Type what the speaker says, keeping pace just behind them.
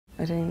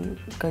I didn't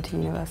go to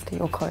university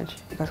or college.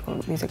 You guys call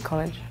it music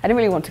college. I didn't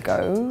really want to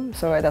go,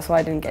 so that's why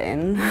I didn't get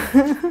in.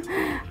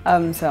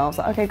 So I was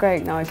like, okay,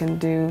 great, now I can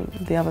do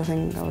the other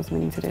thing I was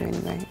meaning to do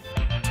anyway.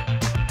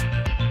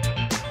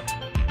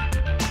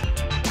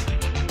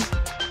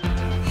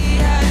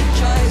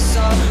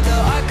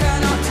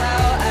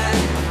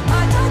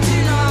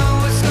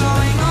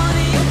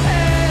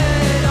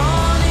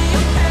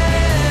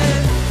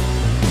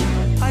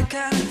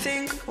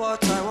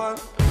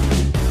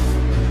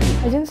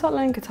 I didn't start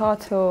learning guitar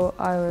till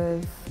I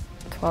was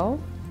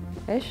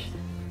 12-ish.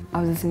 I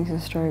was listening to the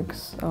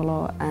Strokes a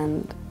lot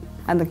and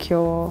The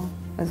Cure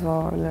as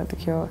well. I loved The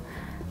Cure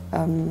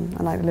and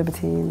like the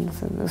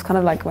Libertines. And it was kind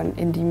of like when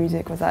indie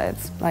music was at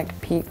its like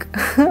peak.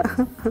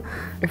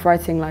 With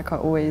writing, like I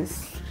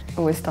always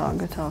start on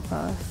guitar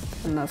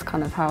first, and that's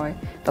kind of how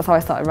I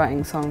started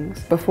writing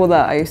songs. Before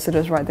that, I used to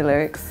just write the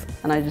lyrics,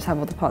 and I just have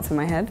all the parts in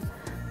my head.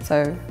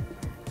 So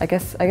I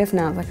guess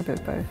now it's like a bit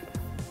of both.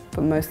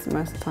 But most of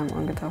the time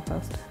on guitar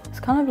first. It's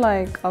kind of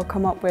like I'll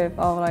come up with,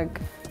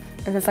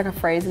 if it's like a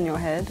phrase in your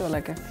head or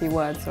like a few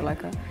words or like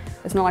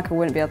it's not like I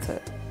wouldn't be able to,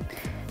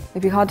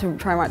 it'd be hard to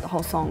try and write the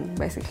whole song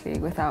basically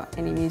without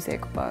any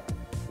music, but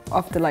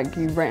after like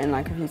you've written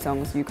like a few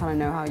songs, you kind of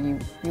know how you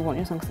want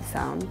your songs to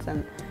sound,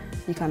 and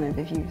you kind of,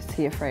 if you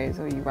see a phrase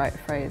or you write a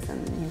phrase, then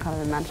you can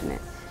kind of imagine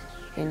it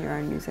in your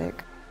own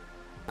music.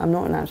 I'm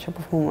not a natural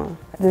performer.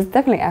 There's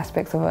definitely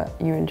aspects of it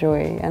you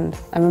enjoy, and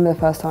I remember the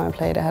first time I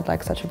played, I had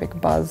like such a big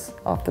buzz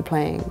after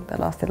playing that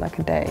lasted like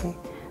a day.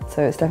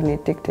 So it's definitely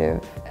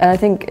addictive. And I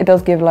think it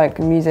does give like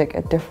music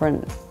a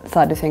different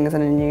side of things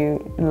and a new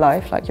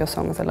life. Like your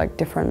songs are like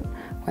different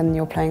when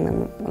you're playing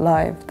them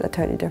live. They're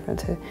totally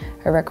different to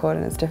a record,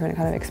 and it's a different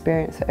kind of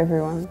experience for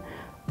everyone.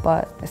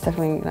 But it's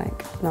definitely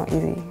like not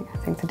easy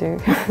thing to do.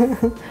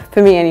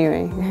 For me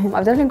anyway.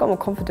 I've definitely got more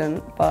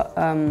confident, but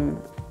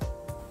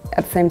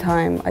at the same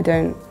time, I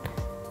don't,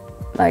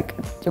 like,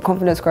 your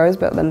confidence grows,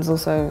 but then there's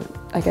also,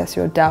 I guess,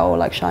 your doubt or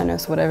like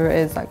shyness, whatever it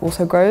is, like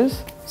also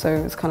grows. So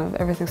it's kind of,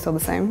 everything's still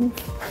the same,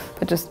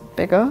 but just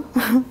bigger.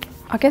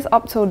 I guess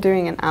up till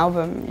doing an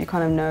album, you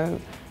kind of know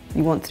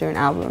you want to do an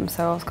album.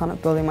 So I was kind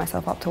of building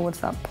myself up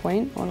towards that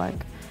point, or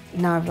like,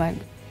 now I've like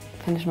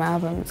finished my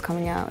album, it's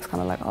coming out, it's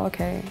kind of like, oh,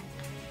 okay.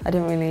 I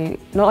didn't really,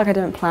 not like I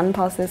didn't plan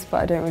past this,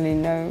 but I don't really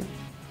know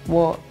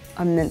what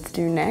I'm meant to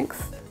do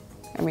next.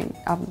 I mean,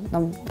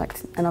 I'm like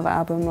another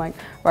album, like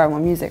where I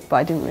want music, but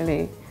I didn't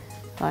really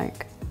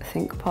like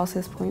think past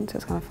this point, so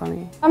it's kind of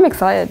funny. I'm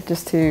excited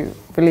just to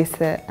release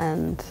it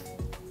and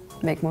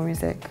make more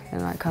music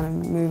and like kind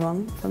of move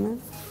on from it.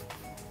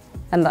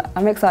 And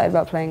I'm excited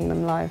about playing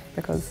them live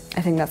because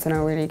I think that's when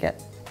I'll really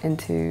get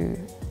into,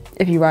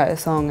 if you write a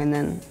song and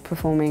then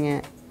performing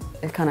it,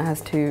 it kind of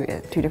has two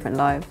different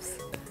lives.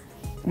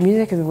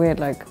 Music is weird,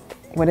 like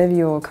whatever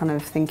you're kind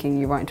of thinking,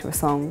 you write into a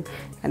song,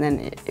 and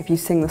then if you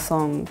sing the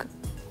song,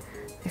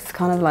 it's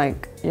kind of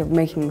like you're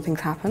making things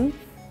happen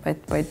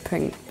by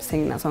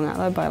singing that song out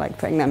there, by like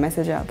putting that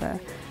message out there.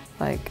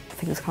 Like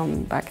things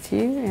come back to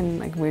you in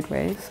like weird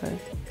ways. So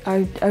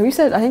I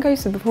think I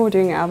used to, before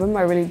doing an album,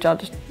 I really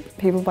judged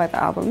people by the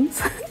albums.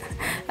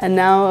 And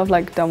now I've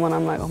like done one,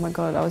 I'm like, oh my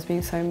god, I was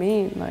being so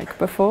mean like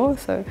before,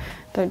 so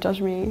don't judge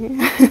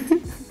me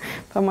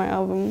by my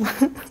album.